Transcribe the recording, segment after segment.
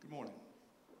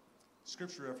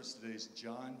Scripture reference today is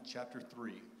John chapter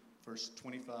 3, verse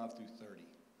 25 through 30.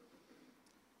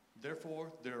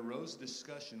 Therefore, there arose a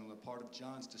discussion on the part of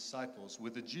John's disciples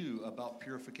with a Jew about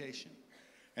purification.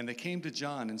 And they came to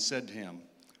John and said to him,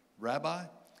 Rabbi,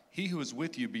 he who is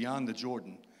with you beyond the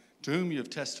Jordan, to whom you have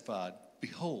testified,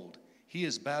 behold, he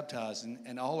is baptizing,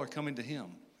 and all are coming to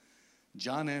him.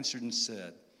 John answered and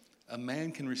said, a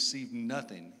man can receive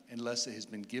nothing unless it has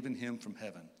been given him from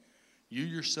heaven. You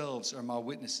yourselves are my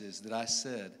witnesses that I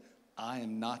said, I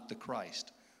am not the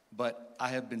Christ, but I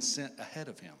have been sent ahead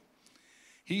of him.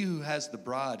 He who has the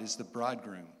bride is the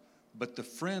bridegroom, but the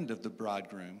friend of the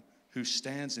bridegroom, who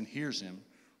stands and hears him,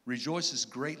 rejoices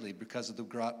greatly because of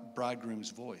the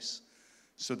bridegroom's voice.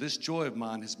 So this joy of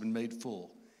mine has been made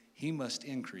full. He must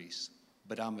increase,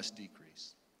 but I must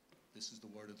decrease. This is the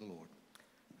word of the Lord.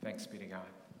 Thanks be to God.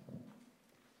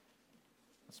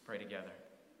 Let's pray together.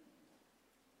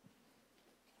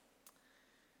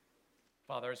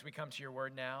 Father, as we come to your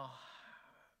word now,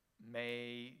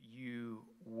 may you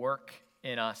work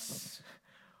in us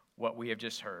what we have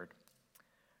just heard.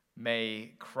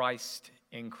 May Christ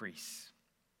increase.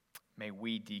 May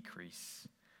we decrease.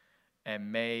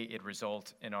 And may it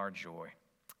result in our joy.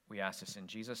 We ask this in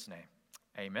Jesus' name.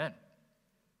 Amen.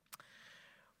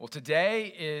 Well,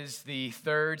 today is the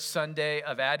third Sunday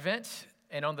of Advent.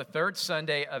 And on the third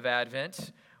Sunday of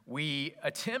Advent, we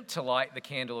attempt to light the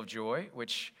candle of joy,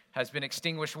 which has been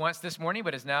extinguished once this morning,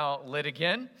 but is now lit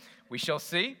again. We shall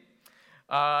see.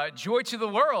 Joy to the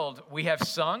world, we have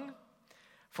sung.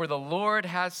 For the Lord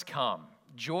has come.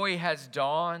 Joy has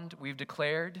dawned, we've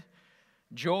declared.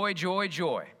 Joy, joy,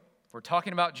 joy. We're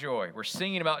talking about joy. We're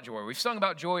singing about joy. We've sung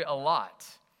about joy a lot.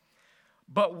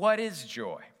 But what is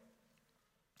joy?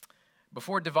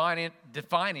 Before defining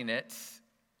it,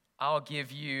 I'll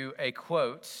give you a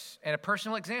quote and a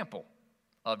personal example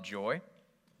of joy.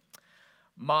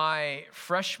 My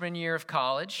freshman year of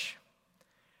college,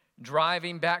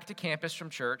 driving back to campus from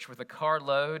church with a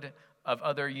carload of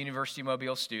other University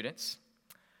Mobile students,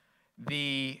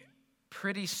 the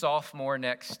pretty sophomore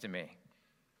next to me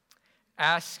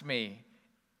asked me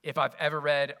if I've ever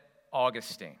read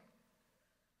Augustine.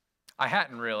 I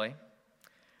hadn't really,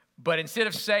 but instead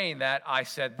of saying that, I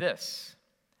said this: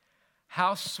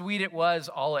 how sweet it was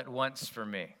all at once for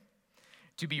me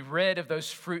to be rid of those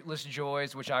fruitless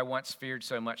joys which I once feared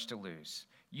so much to lose.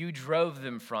 You drove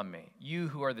them from me, you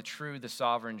who are the true, the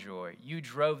sovereign joy. You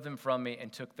drove them from me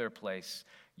and took their place,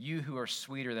 you who are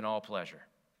sweeter than all pleasure.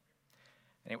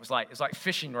 And it was like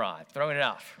fishing rod, throwing it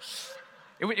out.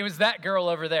 It was that girl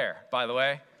over there, by the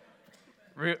way,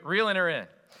 reeling her in.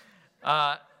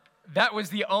 That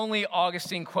was the only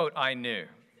Augustine quote I knew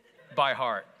by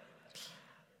heart.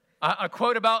 A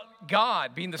quote about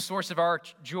God being the source of our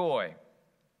joy.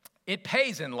 It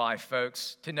pays in life,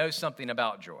 folks, to know something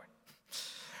about joy.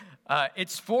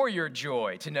 It's for your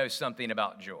joy to know something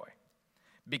about joy,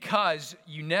 because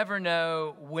you never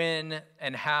know when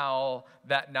and how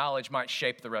that knowledge might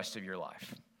shape the rest of your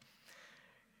life.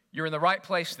 You're in the right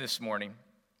place this morning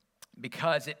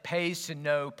because it pays to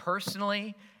know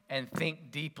personally and think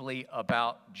deeply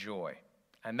about joy.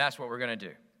 And that's what we're going to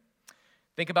do.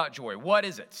 Think about joy. What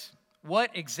is it? What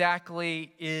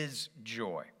exactly is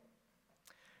joy?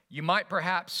 You might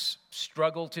perhaps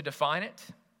struggle to define it,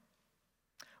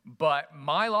 but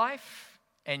my life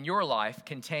and your life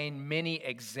contain many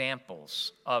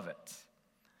examples of it.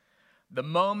 The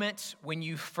moment when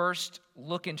you first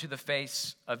look into the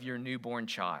face of your newborn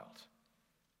child,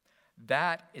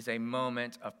 that is a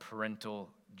moment of parental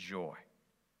joy.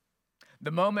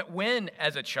 The moment when,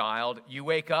 as a child, you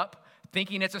wake up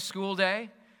thinking it's a school day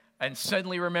and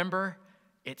suddenly remember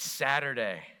it's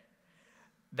Saturday.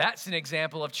 That's an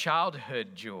example of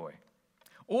childhood joy.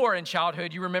 Or in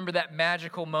childhood, you remember that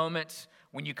magical moment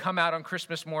when you come out on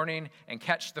Christmas morning and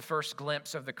catch the first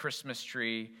glimpse of the Christmas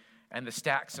tree and the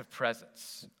stacks of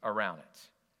presents around it.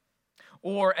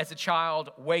 Or as a child,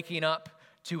 waking up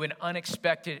to an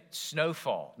unexpected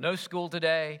snowfall. No school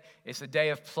today. It's a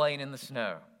day of playing in the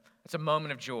snow. It's a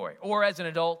moment of joy. Or as an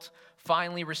adult,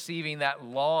 finally receiving that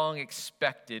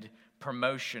long-expected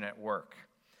promotion at work.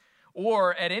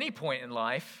 Or at any point in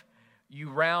life, you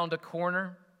round a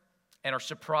corner and are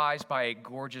surprised by a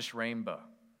gorgeous rainbow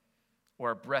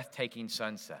or a breathtaking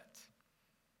sunset.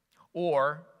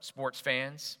 Or, sports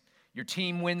fans, your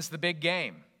team wins the big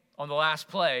game on the last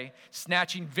play,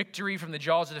 snatching victory from the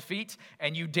jaws of defeat,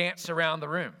 and you dance around the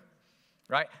room,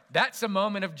 right? That's a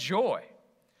moment of joy.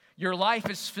 Your life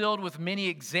is filled with many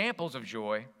examples of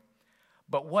joy,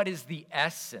 but what is the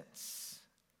essence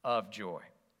of joy?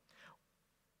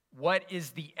 What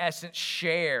is the essence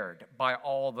shared by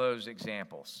all those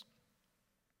examples?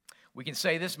 We can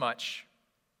say this much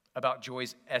about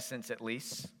joy's essence, at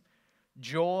least.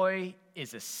 Joy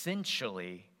is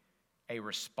essentially a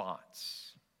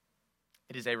response.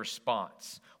 It is a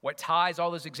response. What ties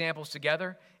all those examples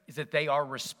together is that they are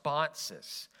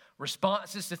responses.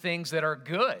 Responses to things that are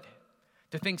good,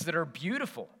 to things that are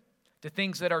beautiful, to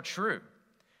things that are true.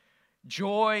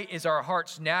 Joy is our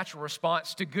heart's natural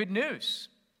response to good news,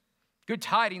 good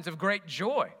tidings of great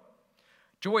joy.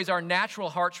 Joy is our natural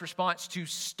heart's response to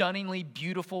stunningly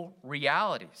beautiful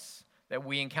realities that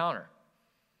we encounter.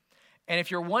 And if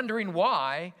you're wondering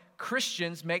why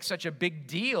Christians make such a big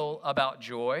deal about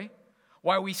joy,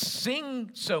 why we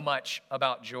sing so much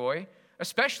about joy,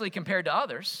 especially compared to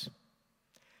others,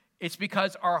 it's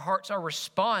because our hearts are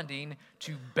responding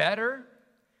to better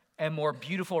and more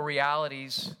beautiful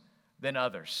realities than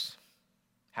others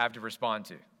have to respond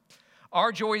to.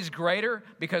 Our joy is greater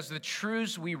because the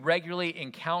truths we regularly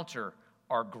encounter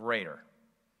are greater.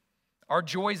 Our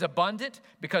joy is abundant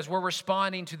because we're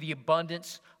responding to the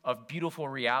abundance of beautiful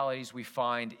realities we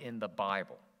find in the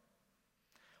Bible.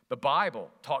 The Bible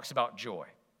talks about joy.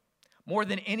 More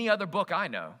than any other book I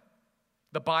know,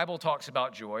 the Bible talks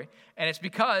about joy, and it's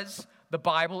because the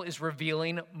Bible is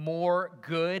revealing more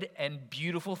good and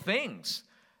beautiful things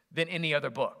than any other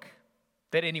book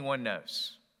that anyone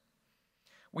knows.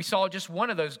 We saw just one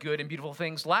of those good and beautiful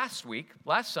things last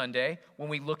Sunday, when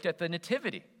we looked at the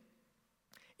Nativity.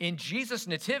 In Jesus'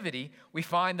 Nativity, we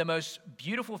find the most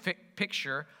beautiful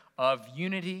picture of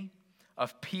unity,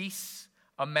 of peace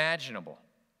imaginable.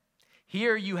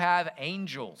 Here you have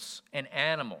angels and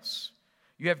animals.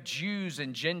 You have Jews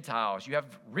and Gentiles. You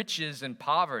have riches and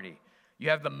poverty. You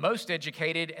have the most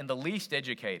educated and the least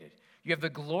educated. You have the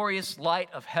glorious light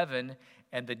of heaven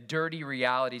and the dirty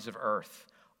realities of earth,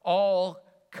 all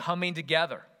coming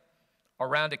together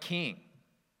around a king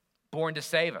born to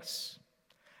save us.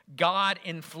 God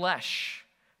in flesh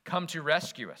come to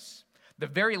rescue us. The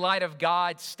very light of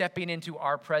God stepping into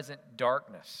our present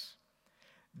darkness.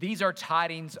 These are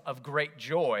tidings of great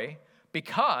joy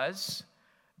because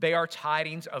they are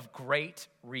tidings of great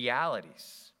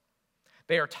realities.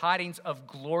 They are tidings of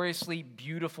gloriously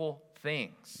beautiful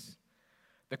things.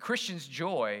 The Christian's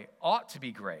joy ought to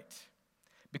be great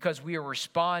because we are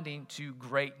responding to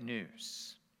great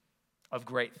news of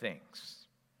great things.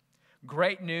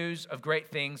 Great news of great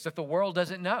things that the world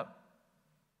doesn't know,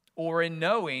 or in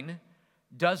knowing,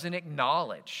 doesn't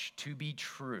acknowledge to be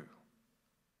true.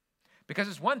 Because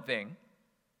it's one thing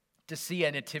to see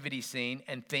a nativity scene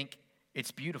and think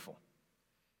it's beautiful.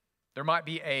 There might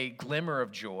be a glimmer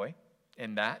of joy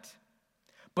in that.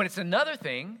 But it's another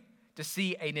thing to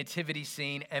see a nativity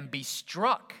scene and be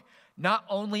struck. Not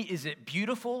only is it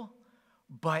beautiful,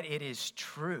 but it is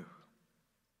true.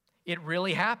 It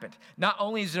really happened. Not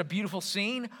only is it a beautiful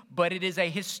scene, but it is a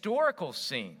historical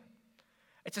scene.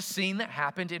 It's a scene that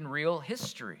happened in real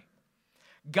history.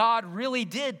 God really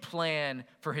did plan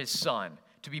for his son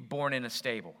to be born in a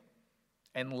stable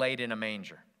and laid in a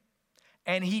manger.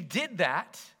 And he did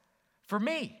that for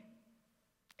me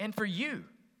and for you.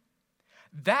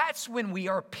 That's when we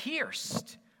are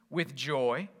pierced with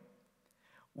joy,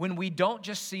 when we don't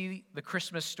just see the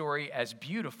Christmas story as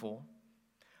beautiful,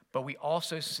 but we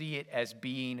also see it as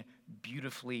being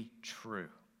beautifully true.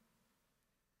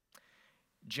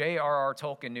 J.R.R.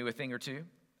 Tolkien knew a thing or two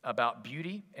about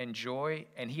beauty and joy,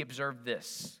 and he observed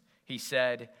this. He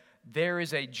said, "There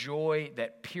is a joy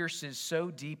that pierces so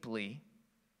deeply,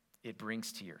 it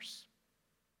brings tears."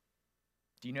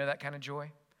 Do you know that kind of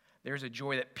joy? There's a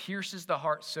joy that pierces the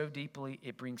heart so deeply,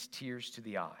 it brings tears to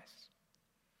the eyes.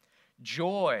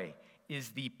 Joy is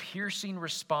the piercing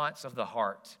response of the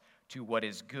heart to what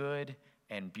is good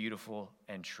and beautiful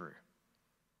and true.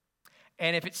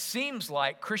 And if it seems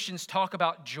like Christians talk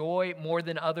about joy more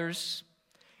than others,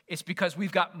 it's because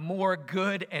we've got more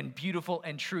good and beautiful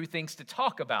and true things to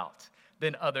talk about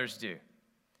than others do.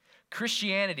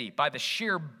 Christianity, by the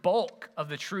sheer bulk of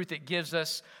the truth it gives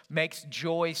us, makes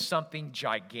joy something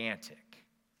gigantic.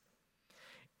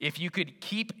 If you could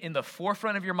keep in the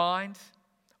forefront of your mind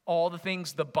all the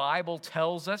things the Bible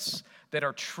tells us that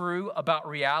are true about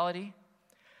reality,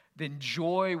 then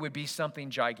joy would be something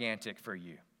gigantic for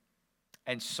you,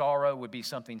 and sorrow would be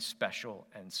something special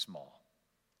and small.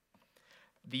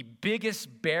 The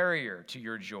biggest barrier to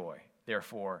your joy,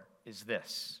 therefore, is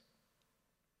this: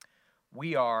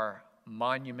 we are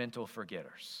monumental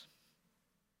forgetters.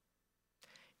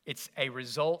 It's a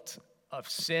result of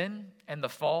sin and the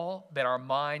fall that our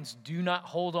minds do not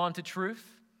hold on to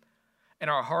truth and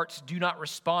our hearts do not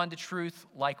respond to truth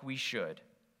like we should.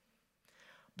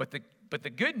 But the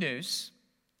good news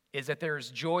is that there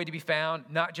is joy to be found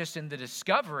not just in the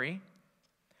discovery,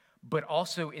 but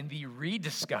also in the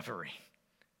rediscovery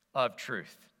of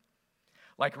truth.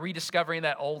 Like rediscovering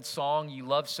that old song you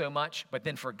love so much, but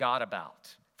then forgot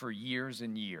about for years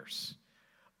and years.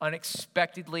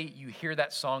 Unexpectedly, you hear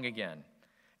that song again,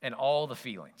 and all the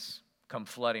feelings come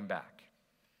flooding back.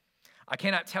 I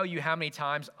cannot tell you how many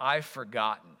times I've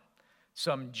forgotten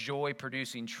some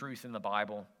joy-producing truth in the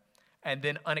Bible, and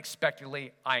then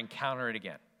unexpectedly, I encounter it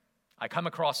again. I come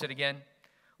across it again.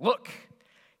 Look,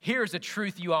 here's a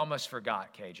truth you almost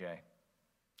forgot, KJ.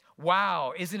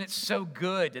 Wow, isn't it so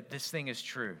good that this thing is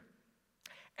true?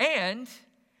 And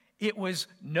it was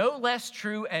no less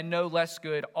true and no less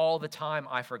good all the time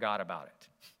I forgot about it.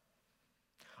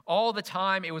 All the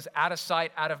time it was out of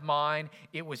sight, out of mind,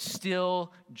 it was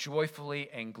still joyfully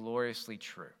and gloriously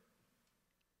true.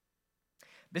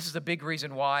 This is a big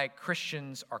reason why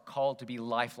Christians are called to be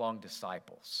lifelong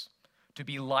disciples, to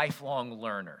be lifelong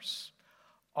learners.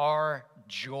 Our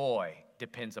joy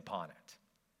depends upon it.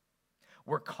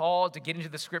 We're called to get into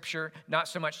the Scripture not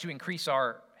so much to increase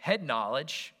our head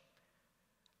knowledge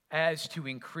as to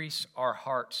increase our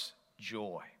heart's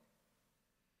joy.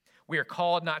 We are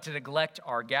called not to neglect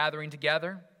our gathering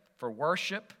together for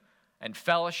worship and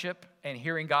fellowship and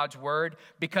hearing God's word,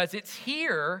 because it's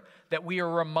here that we are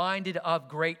reminded of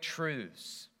great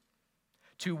truths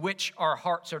to which our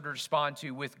hearts are to respond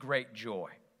to with great joy.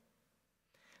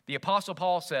 The Apostle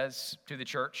Paul says to the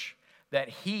church that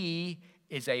he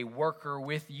is a worker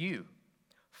with you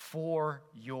for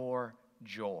your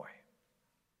joy.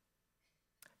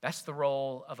 That's the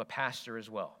role of a pastor as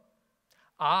well.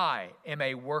 I am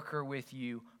a worker with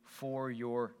you for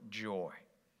your joy.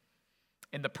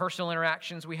 In the personal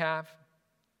interactions we have,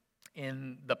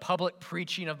 in the public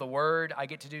preaching of the word I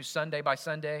get to do Sunday by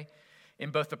Sunday,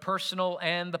 in both the personal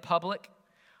and the public,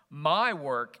 my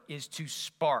work is to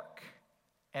spark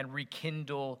and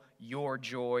rekindle your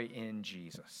joy in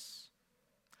Jesus.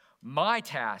 My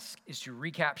task is to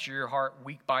recapture your heart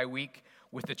week by week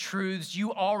with the truths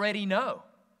you already know.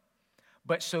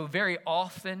 But so very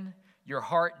often, your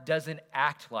heart doesn't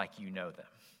act like you know them.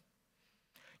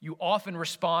 You often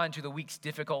respond to the week's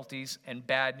difficulties and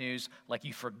bad news like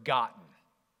you've forgotten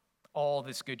all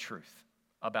this good truth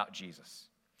about Jesus.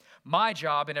 My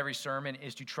job in every sermon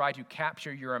is to try to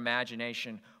capture your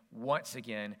imagination once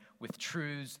again with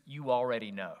truths you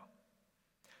already know,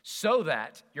 so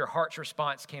that your heart's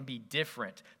response can be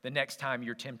different the next time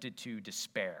you're tempted to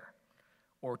despair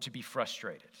or to be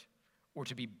frustrated or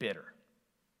to be bitter.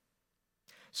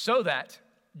 So that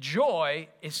joy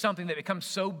is something that becomes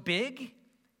so big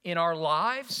in our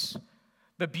lives,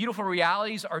 the beautiful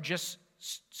realities are just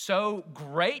so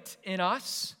great in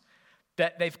us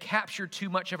that they've captured too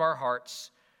much of our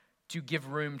hearts to give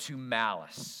room to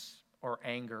malice or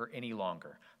anger any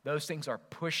longer. Those things are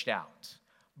pushed out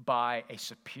by a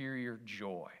superior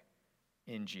joy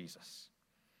in Jesus.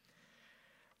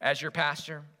 As your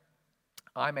pastor,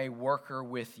 I'm a worker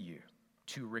with you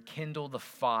to rekindle the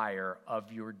fire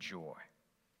of your joy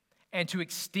and to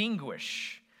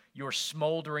extinguish your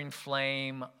smoldering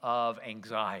flame of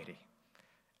anxiety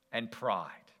and pride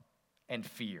and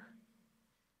fear.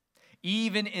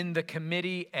 Even in the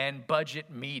committee and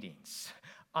budget meetings,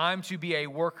 I'm to be a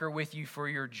worker with you for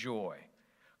your joy,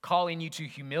 calling you to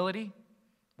humility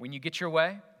when you get your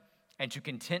way and to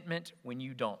contentment when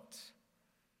you don't.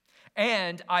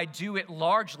 And I do it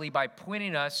largely by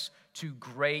pointing us to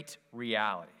great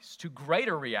realities, to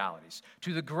greater realities,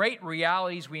 to the great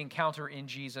realities we encounter in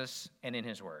Jesus and in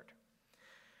his word.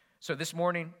 So this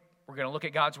morning, we're going to look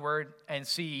at God's word and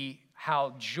see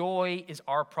how joy is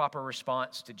our proper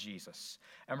response to Jesus.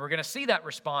 And we're going to see that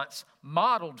response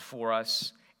modeled for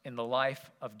us in the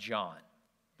life of John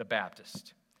the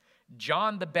Baptist.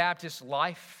 John the Baptist's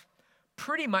life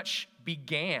pretty much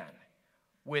began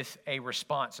with a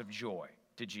response of joy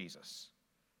to Jesus.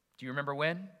 Do you remember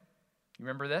when? You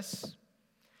remember this?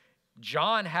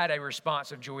 John had a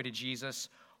response of joy to Jesus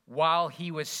while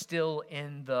he was still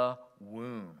in the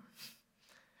womb.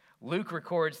 Luke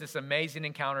records this amazing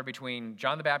encounter between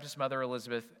John the Baptist's mother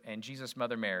Elizabeth and Jesus'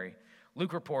 mother Mary.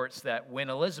 Luke reports that when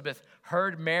Elizabeth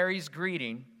heard Mary's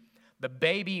greeting, the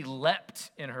baby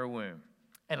leapt in her womb,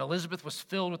 and Elizabeth was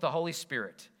filled with the Holy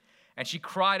Spirit. And she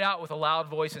cried out with a loud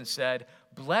voice and said,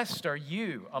 "Blessed are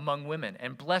you among women,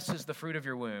 and blessed is the fruit of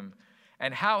your womb.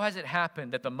 And how has it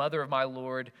happened that the mother of my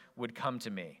Lord would come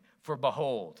to me? For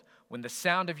behold, when the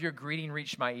sound of your greeting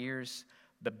reached my ears,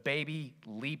 the baby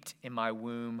leaped in my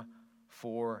womb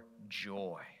for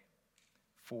joy."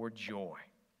 For joy.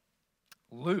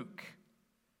 Luke,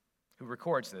 who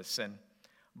records this, and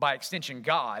by extension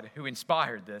God, who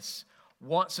inspired this,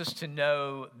 wants us to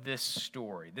know this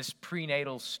story, this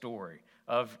prenatal story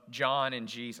of John and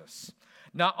Jesus.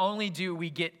 Not only do we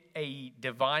get a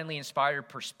divinely inspired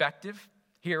perspective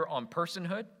here on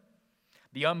personhood,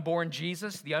 the unborn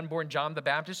Jesus, the unborn John the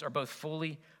Baptist are both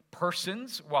fully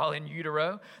persons while in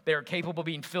utero. They are capable of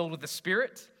being filled with the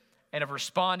Spirit and of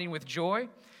responding with joy.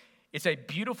 It's a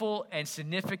beautiful and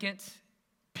significant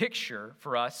picture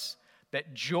for us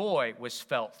that joy was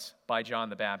felt by John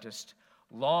the Baptist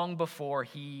long before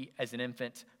he, as an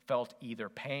infant, felt either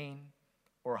pain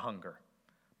or hunger.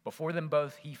 Before them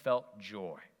both, he felt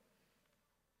joy.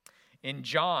 In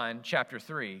John chapter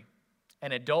 3,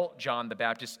 an adult John the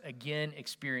Baptist again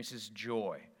experiences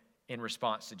joy in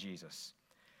response to Jesus.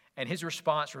 And his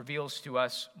response reveals to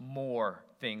us more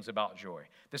things about joy.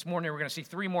 This morning, we're going to see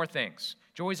three more things.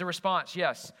 Joy is a response,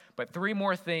 yes, but three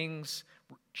more things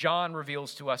John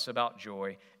reveals to us about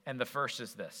joy. And the first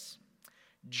is this: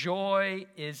 joy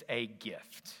is a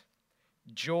gift.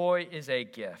 Joy is a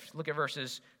gift. Look at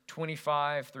verses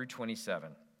 25 through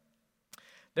 27.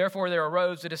 Therefore, there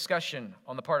arose a discussion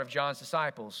on the part of John's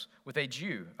disciples with a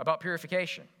Jew about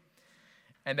purification.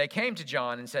 And they came to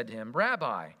John and said to him,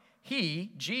 Rabbi,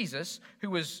 he, Jesus,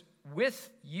 who was with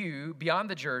you beyond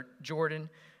the Jordan,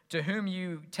 to whom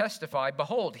you testify,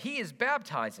 behold, he is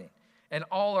baptizing, and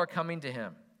all are coming to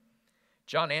him.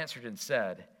 John answered and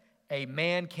said, a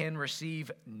man can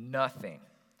receive nothing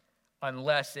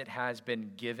unless it has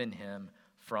been given him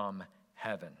from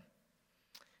heaven.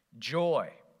 Joy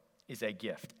is a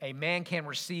gift. A man can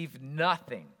receive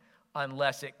nothing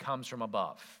unless it comes from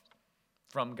above,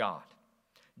 from God.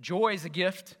 Joy is a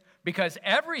gift because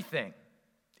everything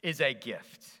is a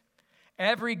gift.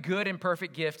 Every good and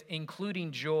perfect gift,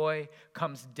 including joy,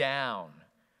 comes down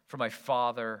from a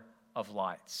Father of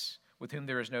lights, with whom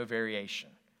there is no variation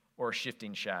or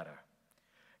shifting shadow.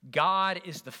 God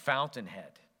is the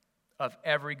fountainhead of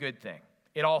every good thing.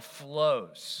 It all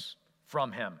flows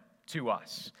from him to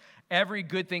us. Every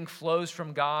good thing flows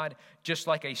from God, just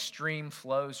like a stream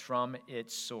flows from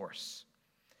its source.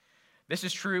 This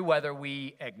is true whether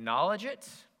we acknowledge it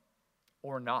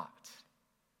or not.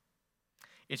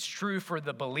 It's true for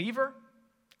the believer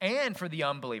and for the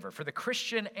unbeliever, for the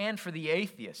Christian and for the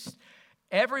atheist.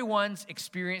 Everyone's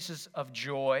experiences of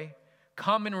joy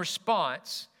come in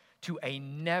response to a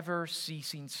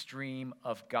never-ceasing stream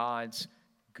of God's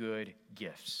good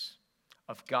gifts,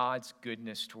 of God's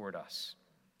goodness toward us.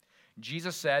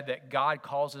 Jesus said that God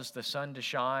causes the sun to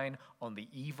shine on the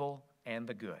evil and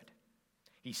the good.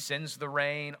 He sends the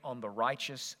rain on the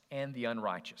righteous and the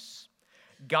unrighteous.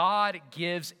 God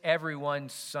gives everyone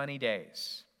sunny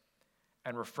days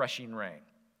and refreshing rain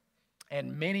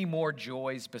and many more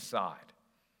joys beside.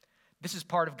 This is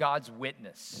part of God's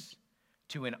witness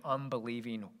to an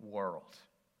unbelieving world.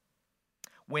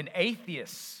 When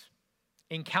atheists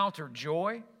encounter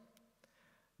joy,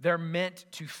 they're meant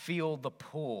to feel the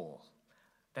pull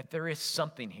that there is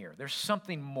something here. There's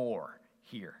something more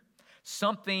here.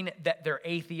 Something that their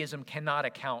atheism cannot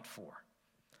account for.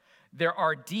 There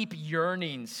are deep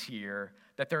yearnings here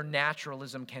that their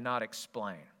naturalism cannot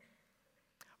explain.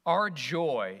 Our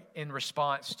joy in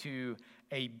response to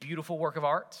a beautiful work of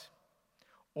art,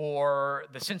 or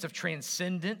the sense of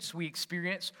transcendence we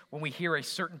experience when we hear a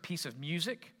certain piece of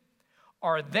music,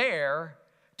 are there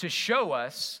to show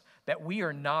us that we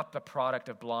are not the product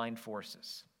of blind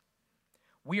forces.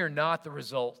 We are not the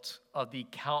result of the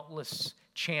countless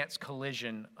chance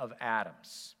collision of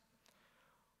atoms.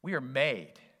 We are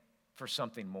made for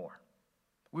something more.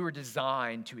 We were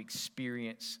designed to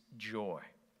experience joy.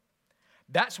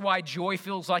 That's why joy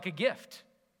feels like a gift.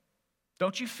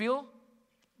 Don't you feel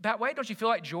that way? Don't you feel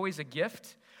like joy is a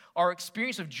gift? Our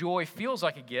experience of joy feels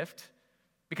like a gift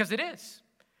because it is.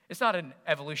 It's not an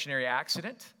evolutionary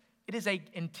accident. It is an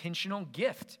intentional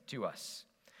gift to us.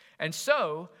 And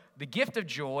so, the gift of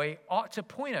joy ought to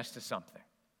point us to something.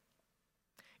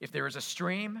 If there is a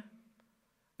stream,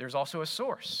 there's also a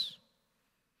source.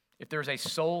 If there's a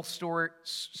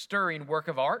soul-stirring work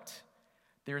of art,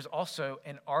 there's also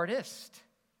an artist.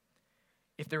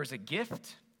 If there is a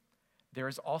gift, there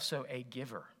is also a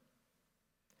giver.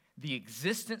 The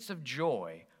existence of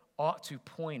joy ought to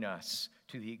point us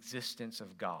to the existence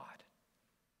of God.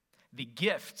 The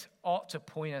gift ought to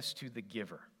point us to the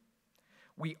giver.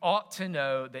 We ought to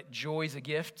know that joy is a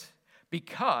gift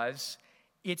because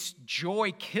it's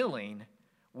joy-killing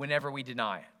whenever we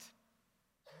deny it.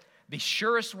 The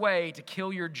surest way to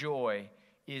kill your joy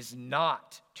is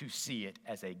not to see it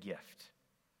as a gift.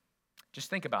 Just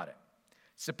think about it.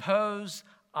 Suppose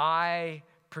I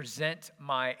present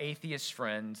my atheist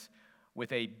friends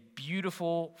with a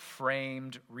beautiful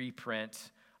framed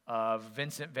reprint of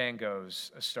Vincent van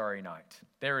Gogh's A Starry Night.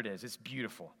 There it is. It's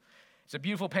beautiful. It's a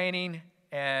beautiful painting.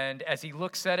 and as he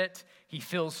looks at it, he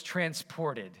feels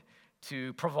transported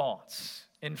to Provence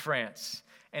in France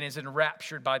and is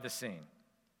enraptured by the scene.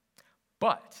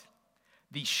 But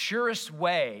the surest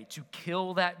way to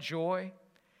kill that joy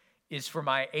is for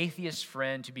my atheist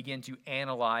friend to begin to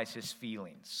analyze his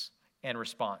feelings and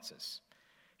responses.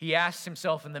 He asks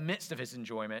himself in the midst of his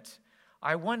enjoyment,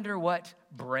 I wonder what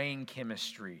brain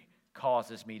chemistry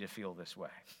causes me to feel this way.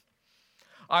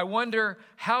 I wonder,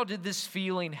 how did this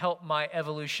feeling help my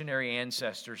evolutionary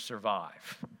ancestors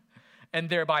survive and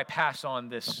thereby pass on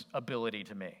this ability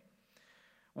to me?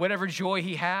 Whatever joy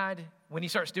he had, when he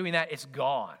starts doing that, it's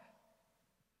gone.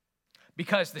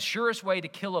 Because the surest way to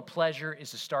kill a pleasure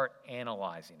is to start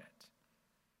analyzing it.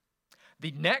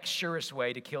 The next surest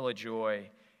way to kill a joy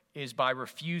is by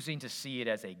refusing to see it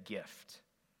as a gift.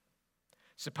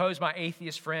 Suppose my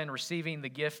atheist friend receiving the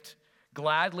gift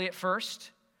gladly at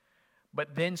first,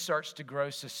 but then starts to grow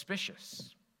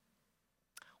suspicious.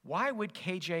 Why would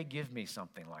KJ give me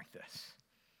something like this?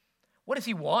 What does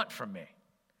he want from me?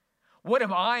 What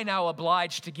am I now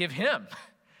obliged to give him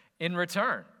in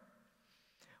return?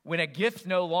 When a gift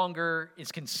no longer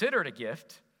is considered a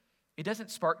gift, it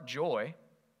doesn't spark joy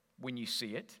when you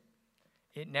see it.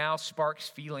 It now sparks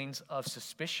feelings of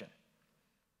suspicion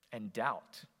and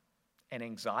doubt and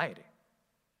anxiety.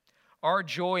 Our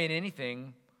joy in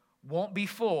anything won't be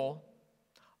full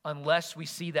unless we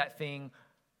see that thing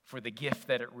for the gift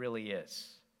that it really is.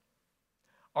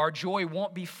 Our joy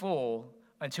won't be full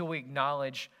until we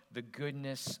acknowledge the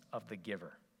goodness of the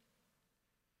giver.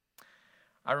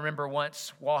 I remember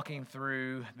once walking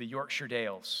through the Yorkshire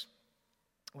Dales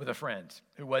with a friend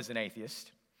who was an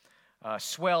atheist.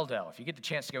 Swelldale. If you get the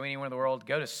chance to go anywhere in the world,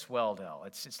 go to Swelldale.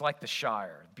 It's like the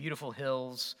Shire. Beautiful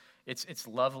hills. It's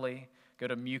lovely. Go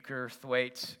to Muir,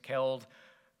 Thwaite, Keld.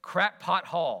 Crackpot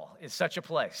Hall is such a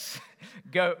place.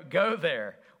 Go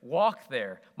there. Walk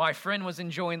there. My friend was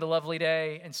enjoying the lovely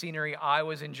day and scenery. I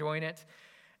was enjoying it.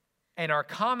 And our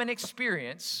common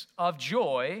experience of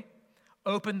joy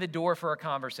opened the door for a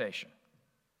conversation.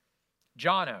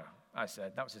 Jono, I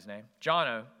said, that was his name.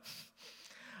 Jono,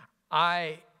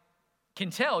 I can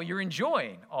tell you're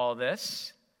enjoying all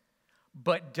this,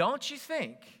 but don't you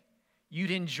think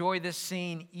you'd enjoy this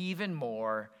scene even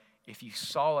more if you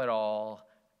saw it all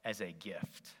as a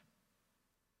gift?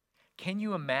 Can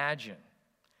you imagine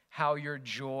how your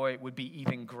joy would be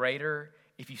even greater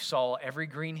if you saw every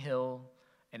green hill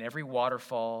and every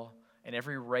waterfall and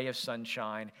every ray of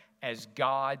sunshine as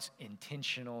God's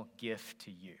intentional gift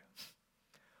to you?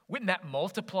 Wouldn't that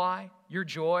multiply your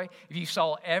joy if you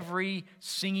saw every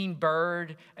singing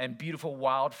bird and beautiful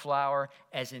wildflower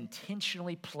as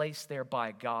intentionally placed there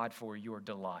by God for your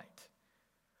delight?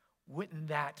 Wouldn't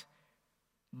that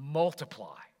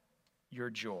multiply your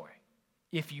joy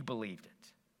if you believed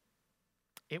it?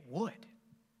 It would.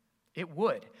 It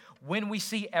would. When we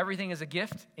see everything as a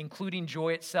gift, including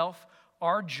joy itself,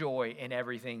 our joy in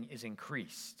everything is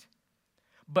increased.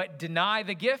 But deny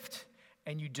the gift,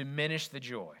 and you diminish the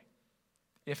joy,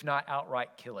 if not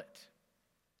outright kill it.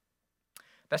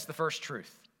 That's the first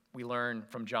truth we learn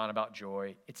from John about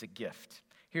joy. It's a gift.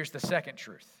 Here's the second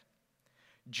truth.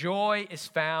 Joy is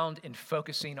found in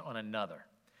focusing on another.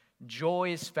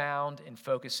 Joy is found in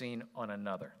focusing on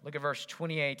another. Look at verse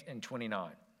 28 and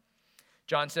 29.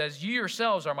 John says, "You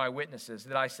yourselves are my witnesses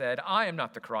that I said, I am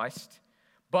not the Christ,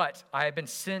 but I have been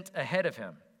sent ahead of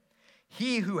him.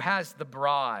 He who has the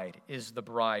bride is the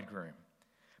bridegroom.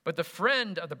 But the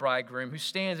friend of the bridegroom who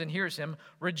stands and hears him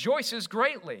rejoices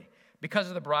greatly because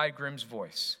of the bridegroom's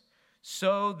voice.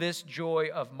 So this joy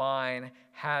of mine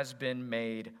has been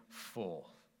made full."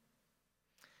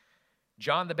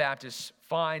 John the Baptist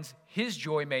finds his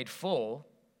joy made full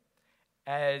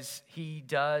as he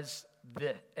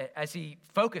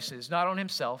focuses not on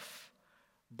himself,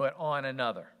 but on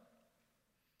another.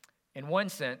 In one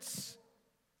sense,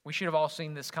 we should have all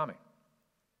seen this coming.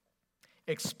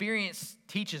 Experience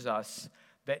teaches us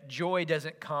that joy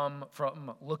doesn't come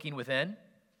from looking within.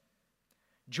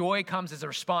 Joy comes as a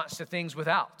response to things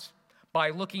without,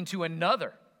 by looking to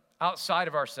another outside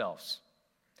of ourselves.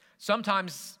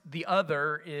 Sometimes the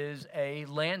other is a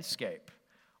landscape,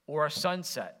 or a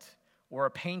sunset, or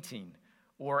a painting,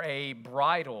 or a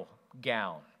bridal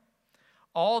gown.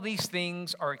 All these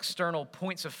things are external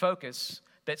points of focus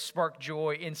that spark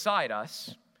joy inside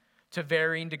us to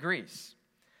varying degrees.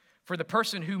 For the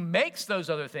person who makes those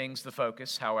other things the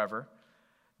focus, however,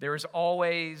 there is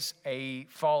always a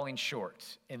falling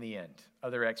short in the end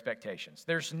of their expectations.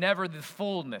 There's never the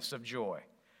fullness of joy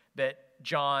that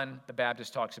John the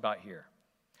Baptist talks about here.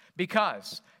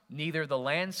 Because neither the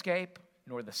landscape,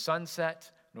 nor the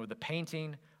sunset, nor the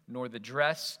painting, nor the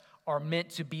dress are meant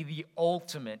to be the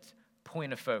ultimate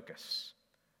point of focus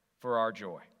for our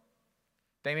joy.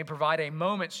 They may provide a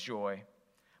moment's joy,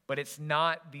 but it's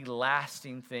not the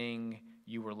lasting thing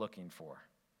you were looking for.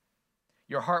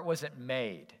 Your heart wasn't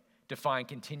made to find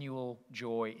continual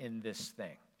joy in this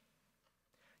thing.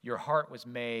 Your heart was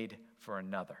made for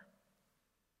another.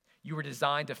 You were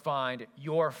designed to find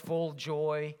your full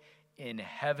joy in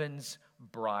heaven's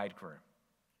bridegroom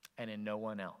and in no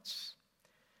one else.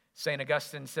 St.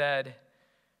 Augustine said,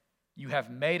 "You have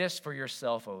made us for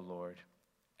yourself, O Lord,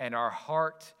 and our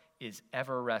heart is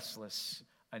ever restless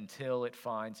until it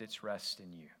finds its rest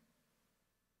in you."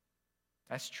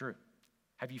 That's true.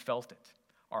 Have you felt it?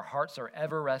 Our hearts are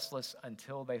ever restless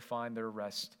until they find their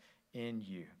rest in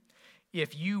you.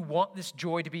 If you want this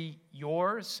joy to be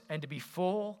yours and to be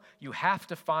full, you have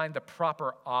to find the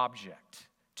proper object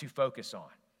to focus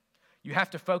on. You have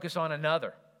to focus on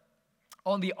another,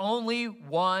 on the only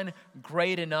one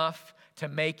great enough to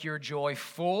make your joy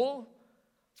full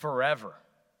forever.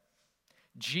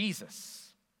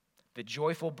 Jesus, the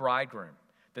joyful bridegroom,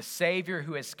 the Savior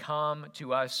who has come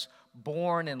to us,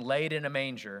 born and laid in a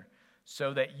manger,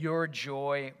 so that your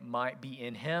joy might be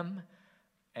in him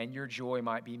and your joy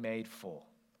might be made full.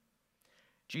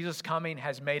 Jesus' coming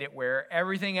has made it where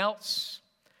everything else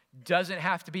doesn't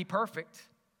have to be perfect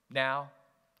now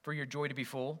for your joy to be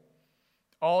full.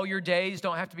 All your days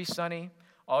don't have to be sunny.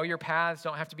 All your paths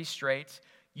don't have to be straight.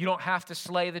 You don't have to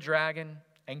slay the dragon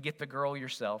and get the girl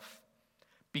yourself,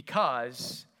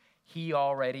 because he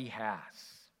already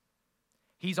has.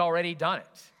 He's already done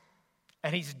it,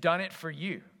 and he's done it for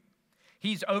you.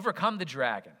 He's overcome the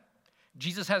dragon.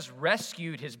 Jesus has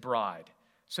rescued his bride,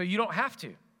 so you don't have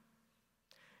to.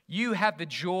 You have the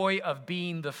joy of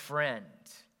being the friend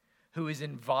who is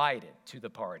invited to the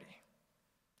party.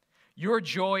 Your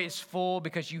joy is full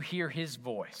because you hear his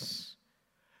voice.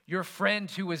 Your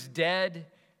friend who was dead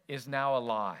is now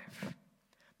alive.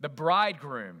 The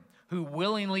bridegroom who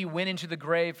willingly went into the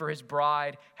grave for his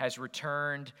bride has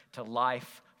returned to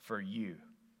life for you.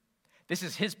 This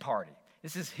is his party.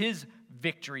 This is his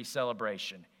victory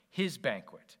celebration, his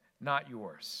banquet, not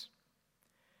yours.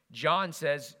 John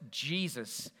says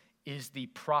Jesus is the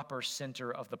proper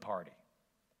center of the party,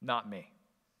 not me.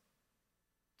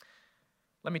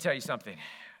 Let me tell you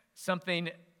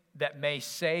something that may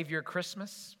save your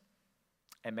Christmas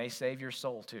and may save your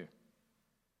soul too.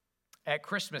 At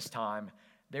Christmas time,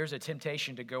 there's a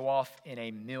temptation to go off in a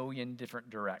million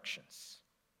different directions.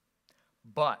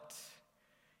 But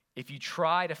if you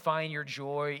try to find your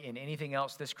joy in anything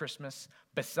else this Christmas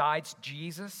besides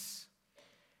Jesus,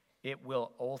 it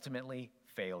will ultimately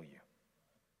fail you.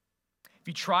 If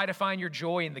you try to find your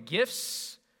joy in the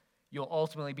gifts, you'll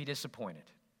ultimately be disappointed.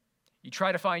 You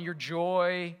try to find your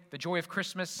joy, the joy of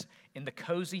Christmas, in the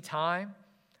cozy time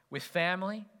with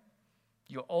family,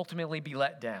 you'll ultimately be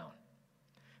let down.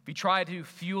 If you try to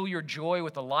fuel your joy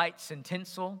with the lights and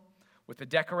tinsel, with the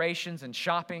decorations and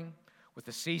shopping, with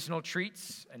the seasonal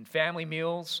treats and family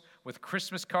meals, with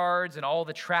Christmas cards and all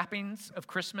the trappings of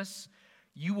Christmas,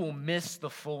 you will miss the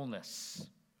fullness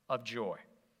of joy,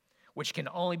 which can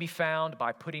only be found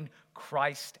by putting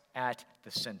Christ at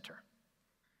the center.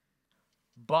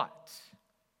 But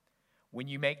when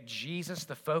you make Jesus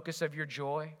the focus of your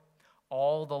joy,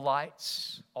 all the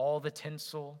lights, all the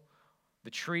tinsel,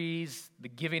 the trees, the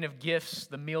giving of gifts,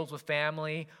 the meals with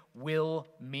family will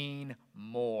mean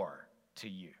more to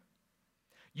you.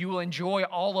 You will enjoy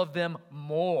all of them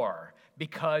more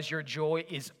because your joy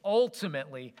is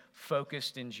ultimately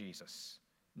focused in Jesus,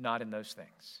 not in those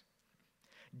things.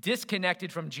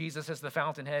 Disconnected from Jesus as the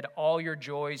fountainhead, all your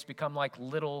joys become like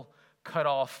little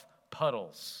cut-off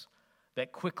puddles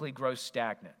that quickly grow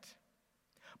stagnant.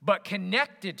 But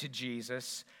connected to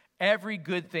Jesus, every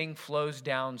good thing flows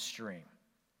downstream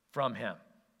from him,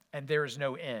 and there is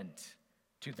no end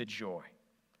to the joy.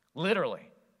 Literally,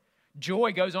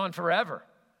 joy goes on forever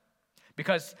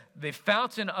because the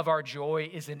fountain of our joy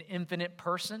is an infinite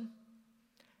person.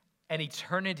 An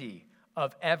eternity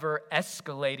of ever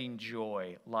escalating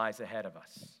joy lies ahead of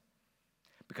us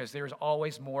because there is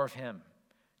always more of him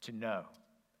to know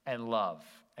and love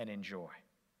and enjoy.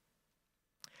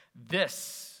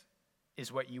 This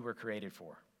is what you were created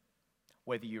for,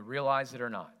 whether you realize it or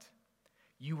not.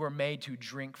 You were made to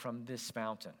drink from this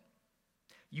fountain.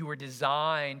 You were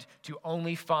designed to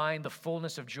only find the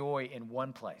fullness of joy in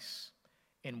one place,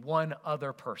 in one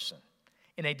other person,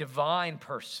 in a divine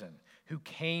person who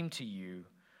came to you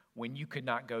when you could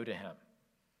not go to him.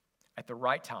 At the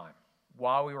right time,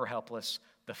 while we were helpless,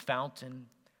 the fountain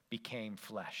became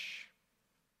flesh.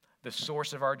 The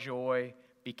source of our joy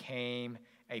became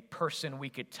a person we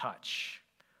could touch,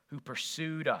 who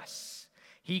pursued us.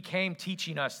 He came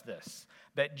teaching us this,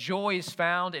 that joy is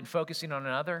found in focusing on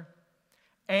another,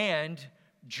 and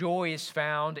joy is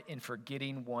found in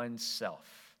forgetting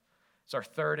oneself. It's our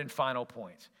third and final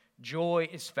point. Joy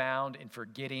is found in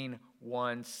forgetting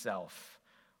oneself.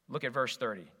 Look at verse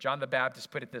 30. John the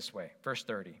Baptist put it this way, verse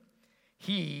 30.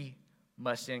 He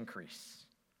must increase,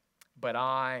 but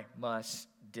I must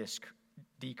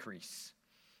decrease.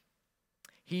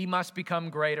 He must become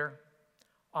greater,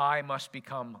 I must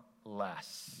become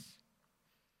less.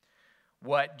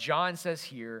 What John says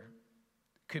here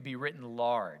could be written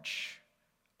large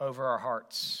over our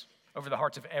hearts, over the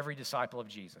hearts of every disciple of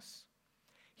Jesus.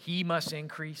 He must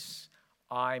increase,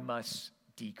 I must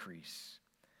decrease.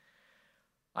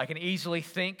 I can easily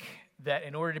think that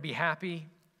in order to be happy,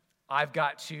 I've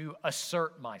got to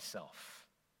assert myself.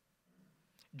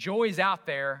 Joy is out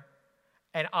there,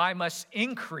 and I must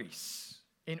increase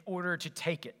in order to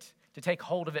take it, to take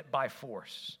hold of it by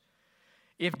force.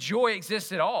 If joy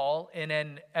exists at all in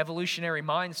an evolutionary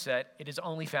mindset, it is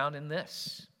only found in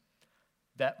this,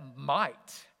 that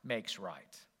might makes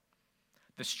right.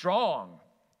 The strong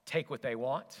take what they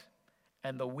want,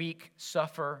 and the weak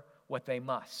suffer what they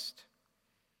must.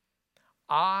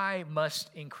 I must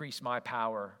increase my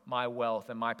power, my wealth,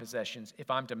 and my possessions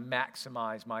if I'm to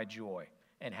maximize my joy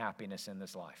and happiness in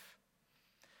this life.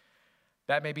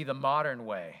 That may be the modern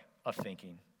way of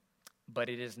thinking, but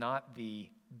it is not the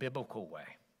biblical way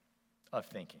of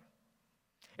thinking.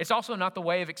 It's also not the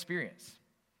way of experience.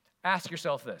 Ask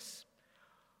yourself this: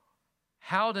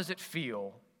 how does it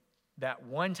feel that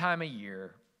one time a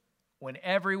year, when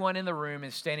everyone in the room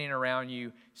is standing around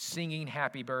you singing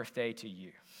happy birthday to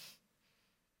you?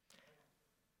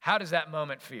 How does that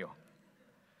moment feel?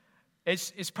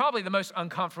 It's probably the most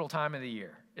uncomfortable time of the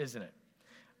year, isn't it?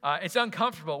 It's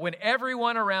uncomfortable when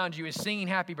everyone around you is singing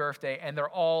happy birthday and they're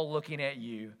all looking at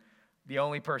you, the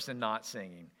only person not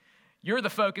singing. You're the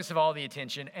focus of all the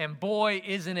attention, and boy,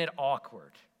 isn't it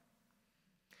awkward.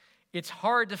 It's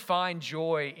hard to find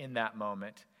joy in that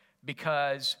moment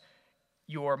because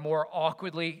you're more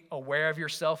awkwardly aware of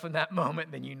yourself in that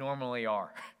moment than you normally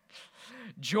are.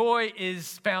 Joy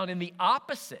is found in the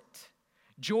opposite.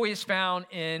 Joy is found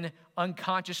in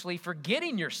unconsciously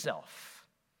forgetting yourself.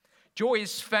 Joy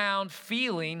is found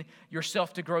feeling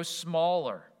yourself to grow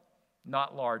smaller,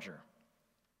 not larger.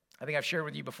 I think I've shared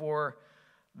with you before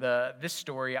this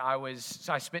story. I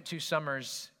spent 2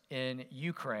 summers in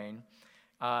Ukraine,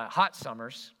 hot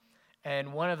summers,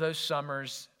 and one of those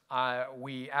summers,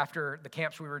 after the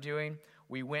camps we were doing,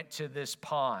 we went to this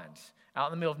pond out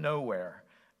in the middle of nowhere,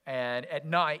 and at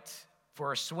night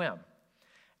for a swim.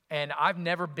 And I've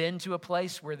never been to a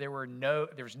place where there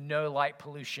was no light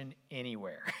pollution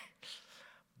anywhere.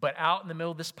 But out in the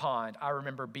middle of this pond, I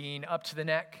remember being up to the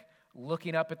neck,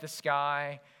 looking up at the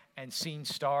sky, and seeing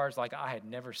stars like I had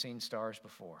never seen stars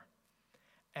before.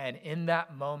 And in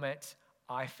that moment,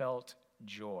 I felt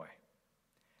joy.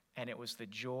 And it was the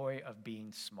joy of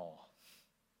being small.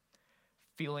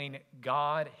 Feeling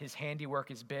God, his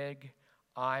handiwork is big.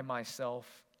 I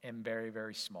myself am very,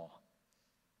 very small.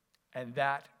 And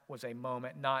that was a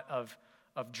moment not of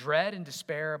dread and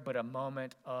despair, but a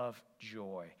moment of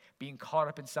joy, being caught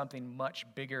up in something much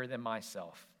bigger than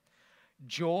myself.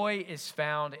 Joy is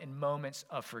found in moments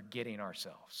of forgetting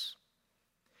ourselves.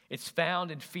 It's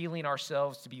found in feeling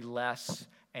ourselves to be less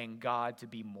and God to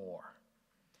be more.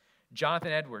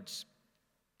 Jonathan Edwards,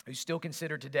 who's still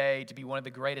considered today to be one of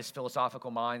the greatest philosophical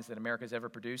minds that America's ever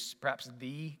produced, perhaps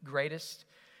the greatest,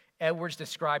 Edwards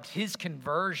described his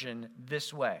conversion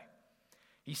this way.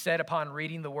 He said upon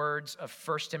reading the words of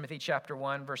 1 Timothy chapter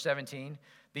 1, verse 17,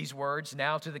 these words,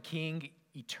 "Now to the King,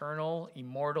 eternal,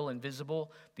 immortal,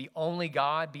 invisible, the only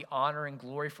God, be honor and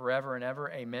glory forever and ever.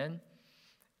 Amen."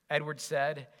 Edwards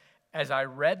said, "As I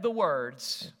read the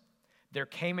words, there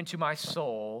came into my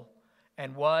soul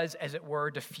and was, as it were,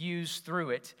 diffused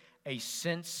through it a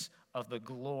sense of the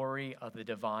glory of the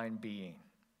divine being.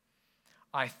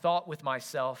 I thought with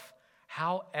myself,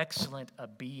 how excellent a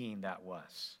being that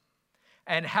was,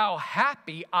 and how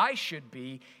happy I should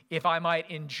be if I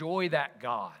might enjoy that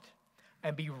God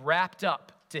and be wrapped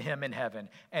up to him in heaven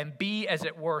and be, as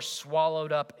it were,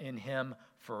 swallowed up in him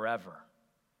forever."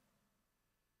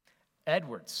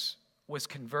 Edwards was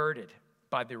converted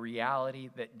by the reality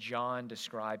that John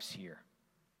describes here.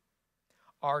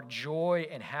 Our joy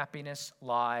and happiness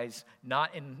lies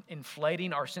not in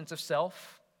inflating our sense of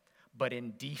self, but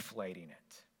in deflating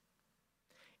it.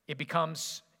 It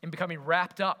becomes in becoming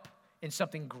wrapped up in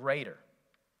something greater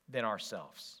than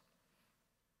ourselves.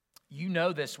 You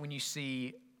know this when you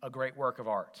see a great work of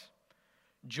art.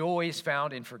 Joy is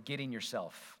found in forgetting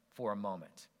yourself for a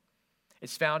moment.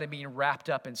 It's found in being wrapped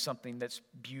up in something that's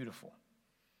beautiful.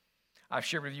 I've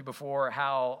shared with you before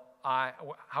how I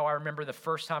remember the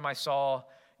first time I saw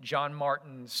John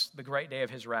Martin's The Great Day of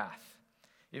His Wrath.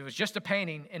 It was just a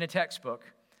painting in a textbook,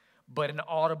 but an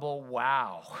audible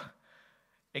wow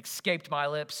escaped my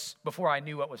lips before I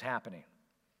knew what was happening.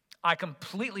 I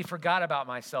completely forgot about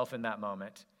myself in that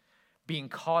moment, being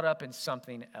caught up in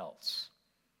something else.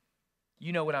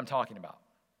 You know what I'm talking about.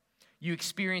 You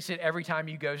experience it every time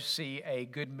you go see a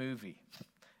good movie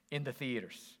in the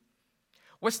theaters.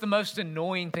 What's the most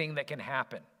annoying thing that can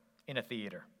happen in a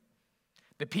theater?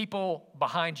 The people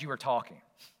behind you are talking.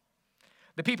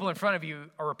 The people in front of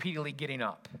you are repeatedly getting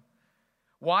up.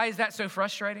 Why is that so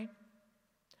frustrating?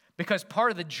 Because part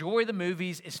of the joy of the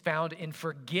movies is found in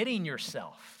forgetting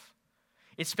yourself.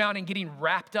 It's found in getting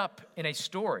wrapped up in a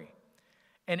story.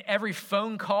 And every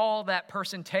phone call that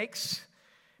person takes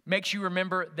makes you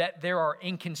remember that there are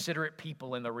inconsiderate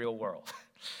people in the real world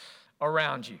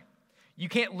around you. You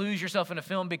can't lose yourself in a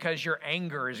film because your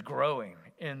anger is growing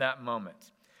in that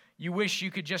moment. You wish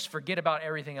you could just forget about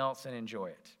everything else and enjoy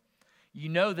it. You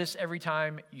know this every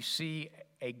time you see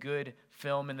a good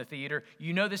film in the theater.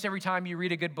 You know this every time you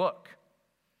read a good book.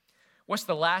 What's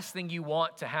the last thing you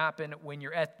want to happen when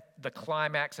you're at the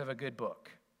climax of a good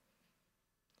book?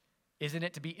 Isn't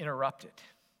it to be interrupted?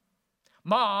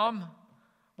 Mom,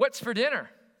 what's for dinner?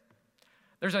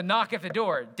 There's a knock at the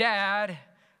door. Dad,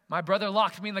 my brother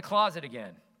locked me in the closet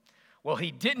again. Well,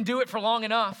 he didn't do it for long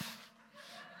enough.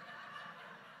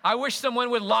 I wish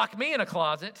someone would lock me in a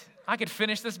closet. I could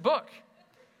finish this book.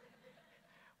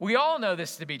 We all know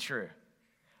this to be true.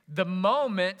 The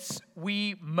moments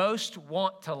we most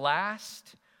want to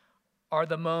last are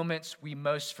the moments we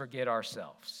most forget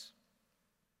ourselves.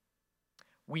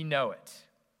 We know it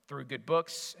through good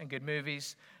books and good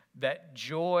movies that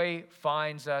joy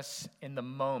finds us in the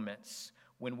moments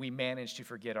when we manage to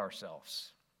forget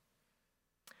ourselves.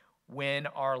 When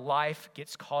our life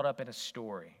gets caught up in a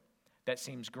story that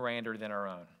seems grander than our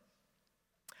own.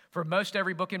 For most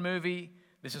every book and movie,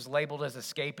 this is labeled as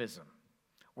escapism.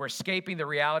 We're escaping the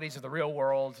realities of the real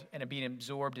world and being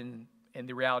absorbed in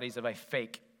the realities of a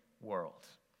fake world.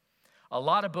 A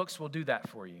lot of books will do that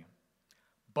for you,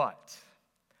 but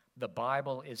the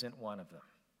Bible isn't one of them.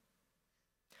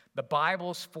 The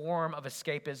Bible's form of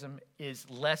escapism is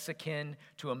less akin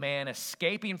to a man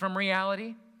escaping from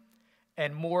reality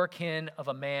and more akin of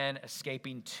a man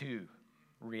escaping to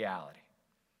reality.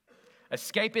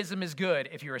 Escapism is good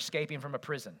if you're escaping from a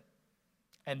prison,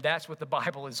 and that's what the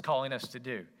Bible is calling us to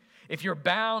do. If you're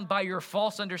bound by your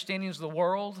false understandings of the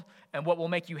world and what will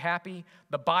make you happy,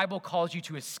 the Bible calls you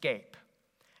to escape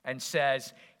and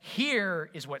says, here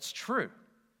is what's true.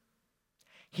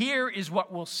 Here is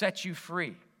what will set you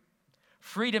free.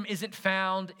 Freedom isn't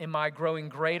found in my growing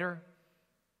greater,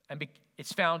 and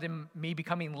it's found in me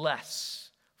becoming less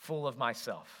full of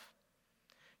myself.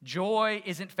 Joy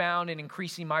isn't found in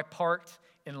increasing my part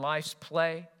in life's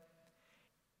play,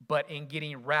 but in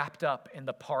getting wrapped up in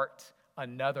the part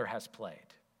another has played.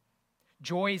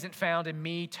 Joy isn't found in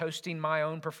me toasting my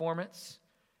own performance,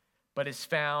 but is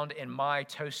found in my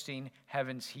toasting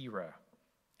heaven's hero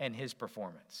and his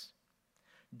performance.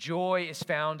 Joy is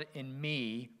found in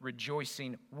me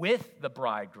rejoicing with the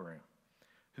bridegroom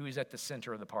who is at the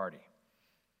center of the party.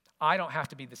 I don't have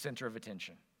to be the center of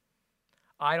attention.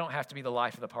 I don't have to be the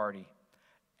life of the party.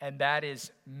 And that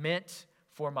is meant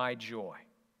for my joy,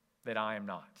 that I am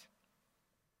not.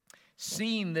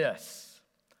 Seeing this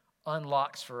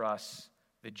unlocks for us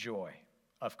the joy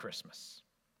of Christmas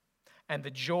and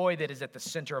the joy that is at the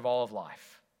center of all of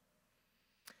life.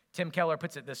 Tim Keller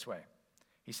puts it this way.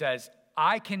 He says,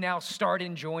 I can now start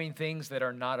enjoying things that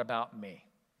are not about me.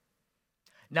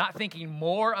 Not thinking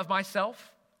more of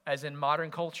myself, as in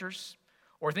modern cultures,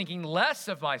 or thinking less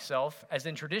of myself, as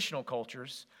in traditional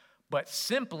cultures, but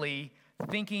simply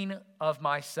thinking of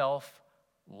myself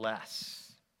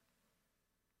less.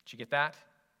 Did you get that?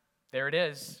 There it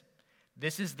is.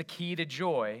 This is the key to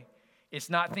joy. It's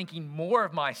not thinking more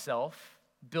of myself,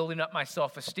 building up my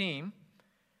self-esteem.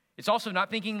 It's also not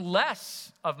thinking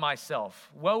less of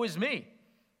myself. Woe is me.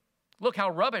 Look how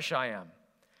rubbish I am.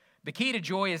 The key to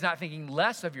joy is not thinking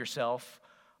less of yourself,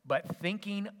 but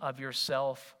thinking of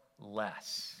yourself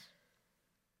less.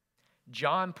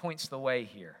 John points the way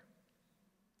here.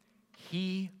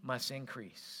 He must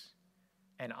increase,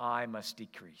 and I must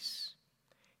decrease.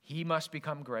 He must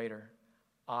become greater,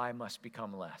 I must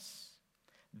become less.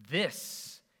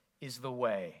 This is the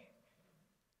way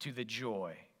to the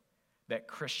joy that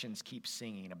Christians keep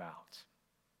singing about.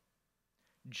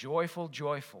 Joyful,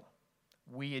 joyful,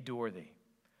 we adore thee.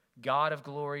 God of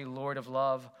glory, Lord of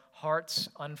love, hearts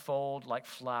unfold like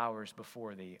flowers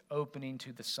before thee, opening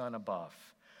to the sun above.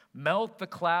 Melt the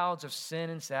clouds of sin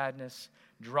and sadness,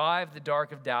 drive the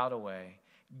dark of doubt away.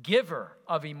 Giver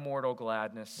of immortal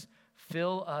gladness,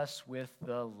 fill us with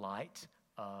the light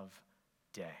of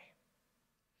day.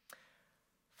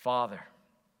 Father,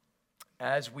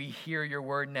 as we hear your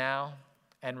word now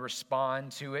and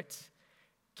respond to it,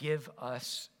 give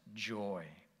us joy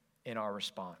in our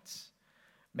response.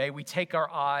 May we take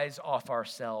our eyes off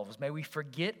ourselves. May we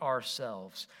forget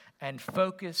ourselves and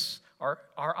focus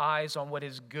our eyes on what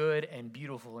is good and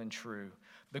beautiful and true,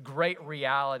 the great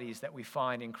realities that we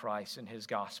find in Christ and his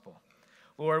gospel.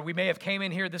 Lord, we may have came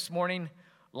in here this morning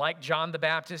like John the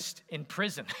Baptist in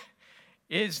prison.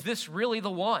 Is this really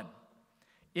the one?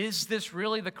 Is this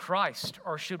really the Christ,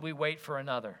 or should we wait for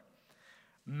another?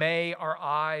 May our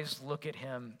eyes look at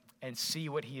him and see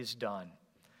what he has done.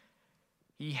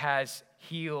 He has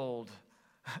healed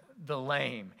the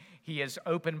lame. He has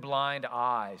opened blind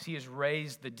eyes. He has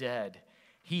raised the dead.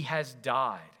 He has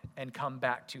died and come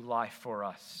back to life for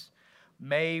us.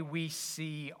 May we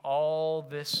see all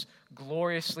this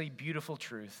gloriously beautiful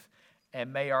truth,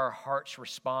 and may our hearts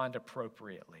respond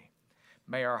appropriately.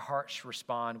 May our hearts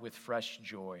respond with fresh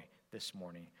joy this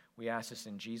morning. We ask this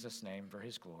in Jesus' name for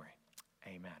his glory.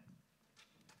 Amen.